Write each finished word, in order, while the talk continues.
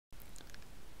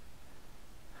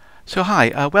So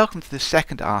hi, welcome to the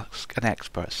second Ask an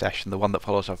Expert session, the one that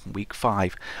follows on from week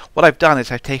 5. What I've done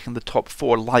is I've taken the top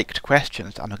 4 liked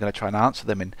questions and I'm going to try and answer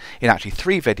them in actually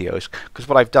 3 videos, because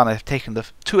what I've done is I've taken the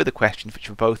 2 of the questions which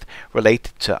were both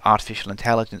related to artificial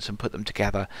intelligence and put them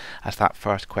together as that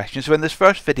first question. So in this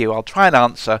first video I'll try and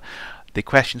answer the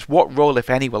questions: what role, if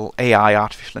any, will AI,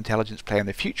 artificial intelligence, play in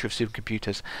the future of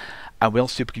supercomputers, and will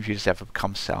supercomputers ever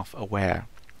become self-aware?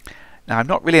 Now, I'm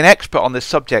not really an expert on this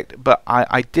subject, but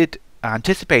I did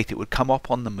anticipate it would come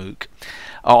up on the MOOC,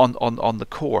 on the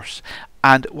course.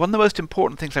 And one of the most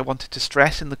important things I wanted to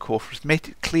stress in the course was make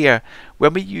it clear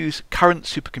when we use current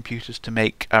supercomputers to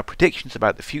make predictions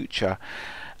about the future,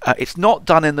 it's not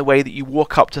done in the way that you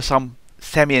walk up to some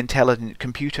semi-intelligent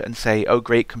computer and say, "Oh,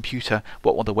 great computer,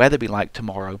 what will the weather be like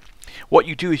tomorrow?" What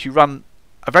you do is you run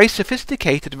a very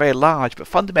sophisticated and very large, but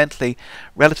fundamentally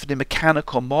relatively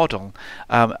mechanical model,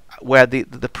 where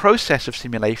the process of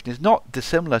simulation is not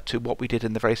dissimilar to what we did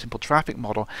in the very simple traffic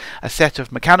model, a set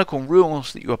of mechanical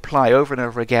rules that you apply over and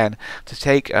over again to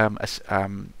take a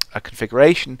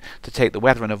configuration, to take the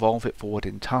weather and evolve it forward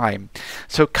in time.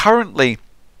 So currently,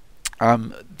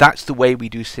 that's the way we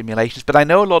do simulations, but I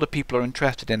know a lot of people are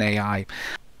interested in AI.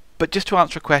 But just to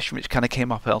answer a question which kind of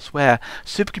came up elsewhere,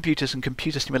 supercomputers and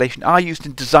computer simulation are used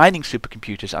in designing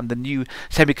supercomputers, and the new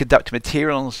semiconductor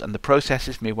materials and the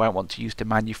processes we might want to use to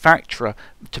manufacture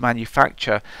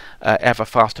ever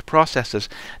faster processors,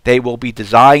 they will be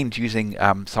designed using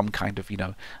some kind of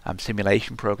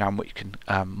simulation program which can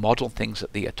model things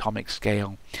at the atomic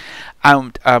scale.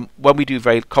 And when we do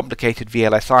very complicated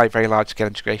VLSI, very large scale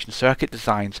integration circuit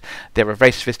designs, there are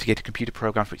very sophisticated computer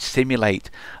programs which simulate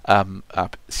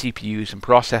CPUs and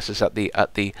processors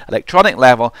at the electronic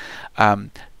level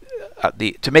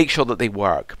to make sure that they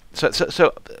work.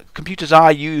 So computers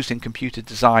are used in computer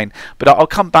design, but I'll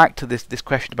come back to this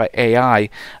question about AI.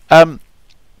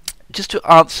 Just to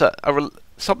answer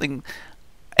something.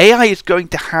 AI is going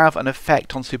to have an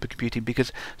effect on supercomputing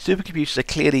because supercomputers are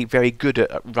clearly very good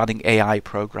at running AI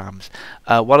programs.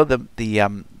 One of the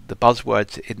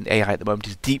buzzwords in AI at the moment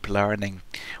is deep learning,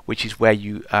 which is where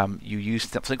you use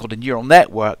something called a neural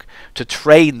network to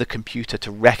train the computer to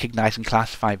recognize and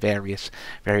classify various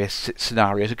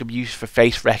scenarios. It can be used for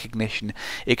face recognition.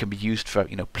 It can be used for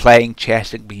playing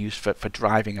chess. It can be used for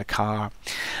driving a car,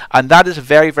 and that is a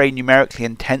very, very numerically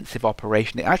intensive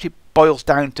operation. It actually boils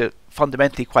down to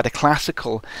fundamentally quite a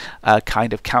classical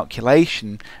kind of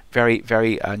calculation,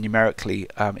 very numerically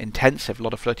intensive, a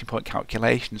lot of floating point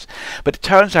calculations. But it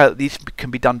turns out that these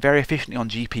can be done very efficiently on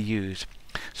GPUs.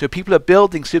 So people are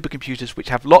building supercomputers which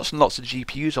have lots and lots of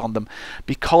GPUs on them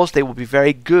because they will be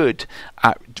very good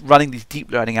at running these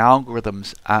deep learning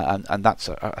algorithms, and that's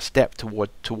a step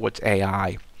towards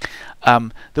AI.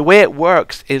 The way it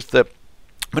works is that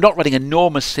we're not running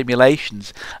enormous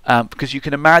simulations, because you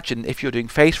can imagine if you're doing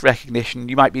face recognition,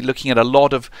 you might be looking at a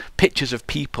lot of pictures of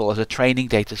people as a training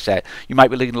data set. You might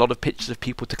be looking at a lot of pictures of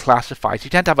people to classify. So you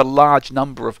tend to have a large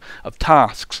number of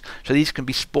tasks. So these can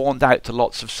be spawned out to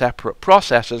lots of separate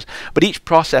processors, but each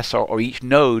processor or each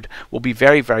node will be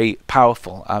very, very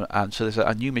powerful. And so there's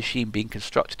a new machine being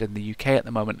constructed in the UK at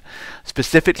the moment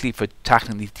specifically for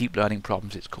tackling these deep learning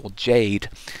problems. It's called Jade.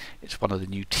 It's one of the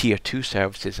new tier 2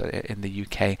 services in the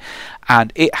UK,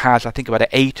 and it has, I think, about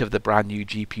 8 of the brand new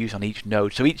GPUs on each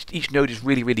node. So each node is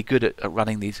really, really good at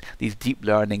running these deep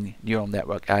learning neural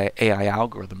network AI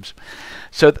algorithms.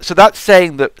 So that's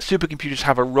saying that supercomputers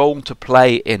have a role to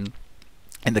play in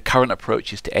the current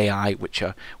approaches to AI, which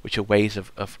are ways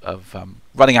of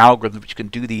running algorithms which can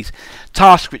do these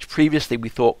tasks which previously we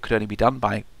thought could only be done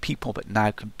by people, but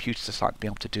now computers are starting to be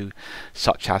able to do,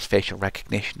 such as facial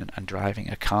recognition and driving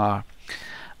a car.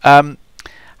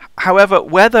 However,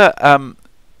 whether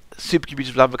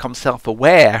supercomputers will ever become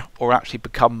self-aware or actually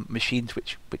become machines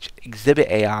which exhibit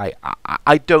AI,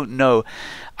 I don't know.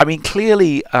 I mean,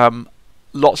 clearly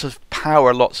lots of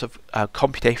power, lots of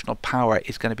computational power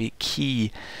is going to be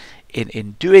key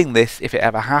in doing this if it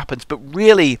ever happens. But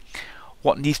really,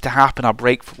 what needs to happen are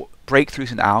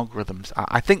breakthroughs in algorithms.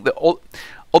 I think that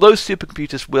although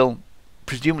supercomputers will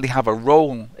presumably have a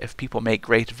role if people make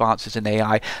great advances in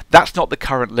AI, that's not the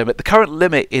current limit. The current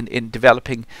limit in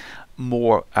developing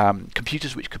more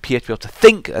computers which appear to be able to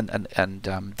think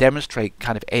and demonstrate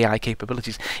kind of AI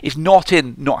capabilities is not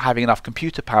in not having enough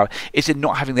computer power. It's in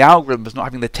not having the algorithms, not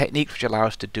having the techniques which allow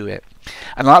us to do it.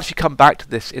 And I'll actually come back to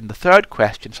this in the third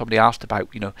question. Somebody asked about,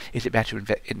 is it better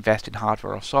to invest in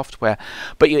hardware or software?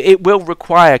 But it will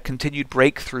require continued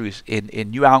breakthroughs in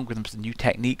new algorithms and new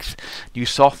techniques, new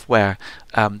software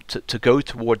to go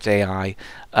towards AI.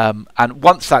 And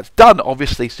once that's done,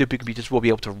 obviously supercomputers will be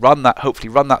able to hopefully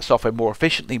run that software more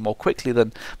efficiently, more quickly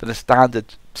than a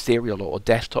standard serial or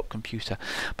desktop computer.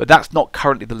 But that's not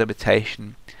currently the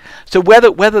limitation. So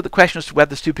whether the question as to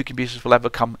whether supercomputers will ever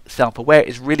become self-aware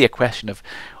is really a question of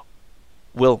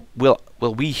will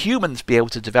we humans be able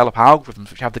to develop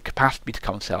algorithms which have the capacity to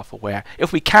become self-aware?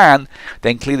 If we can,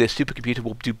 then clearly a supercomputer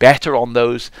will do better on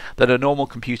those than a normal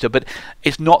computer. But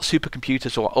it's not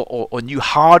supercomputers or new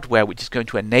hardware which is going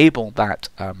to enable that.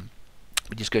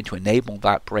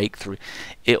 Breakthrough.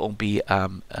 It'll be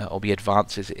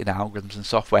advances in algorithms and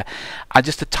software. And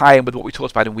just to tie in with what we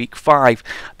talked about in week 5,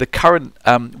 the current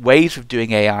ways of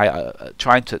doing AI,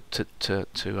 trying to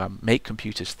make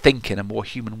computers think in a more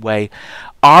human way,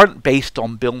 aren't based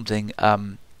on building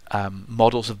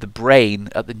models of the brain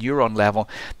at the neuron level.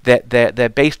 They're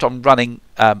based on running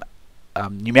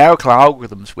numerical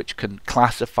algorithms which can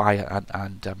classify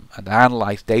and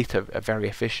analyze data very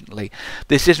efficiently.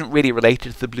 This isn't really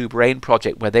related to the Blue Brain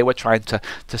project, where they were trying to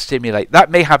simulate. That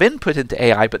may have input into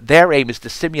AI, but their aim is to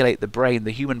simulate the brain,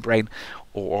 the human brain,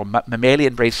 or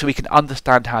mammalian brains, so we can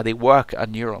understand how they work at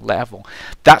a neural level.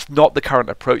 That's not the current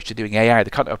approach to doing AI. The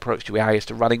current approach to AI is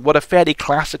to running what are fairly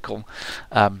classical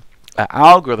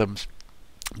algorithms,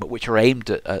 but which are aimed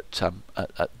at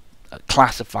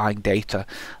classifying data,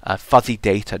 fuzzy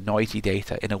data, noisy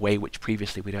data, in a way which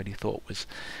previously we'd only thought was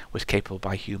capable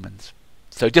by humans.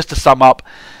 So just to sum up,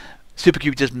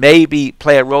 supercomputers maybe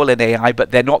play a role in AI,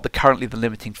 but they're not currently the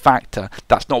limiting factor.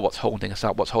 That's not what's holding us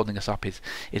up. What's holding us up is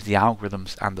the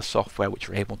algorithms and the software which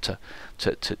are able to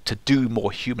do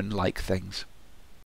more human-like things.